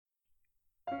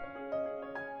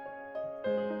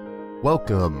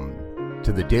Welcome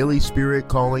to the Daily Spirit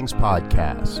Callings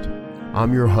Podcast.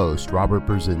 I'm your host, Robert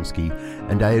Brzezinski,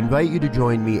 and I invite you to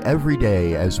join me every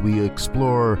day as we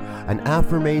explore an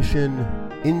affirmation,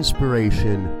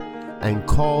 inspiration, and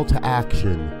call to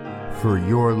action for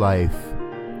your life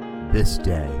this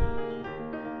day.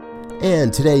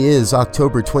 And today is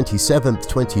October 27th,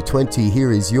 2020.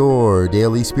 Here is your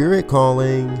Daily Spirit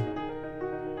Calling.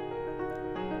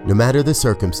 No matter the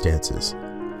circumstances,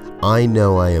 I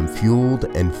know I am fueled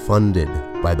and funded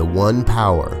by the one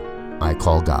power I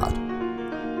call God.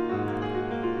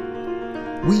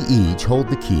 We each hold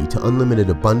the key to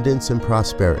unlimited abundance and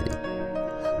prosperity.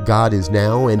 God is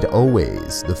now and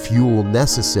always the fuel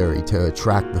necessary to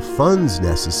attract the funds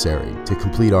necessary to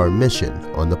complete our mission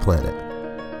on the planet.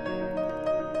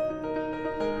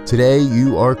 Today,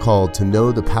 you are called to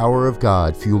know the power of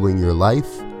God fueling your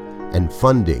life and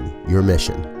funding your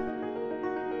mission.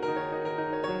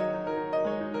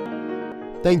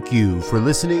 Thank you for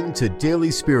listening to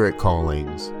Daily Spirit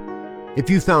Callings. If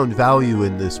you found value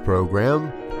in this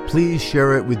program, please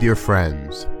share it with your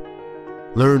friends.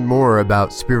 Learn more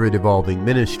about Spirit Evolving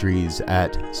Ministries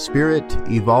at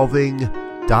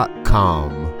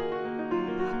spiritevolving.com.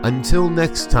 Until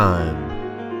next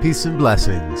time, peace and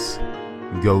blessings.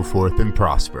 Go forth and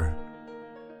prosper.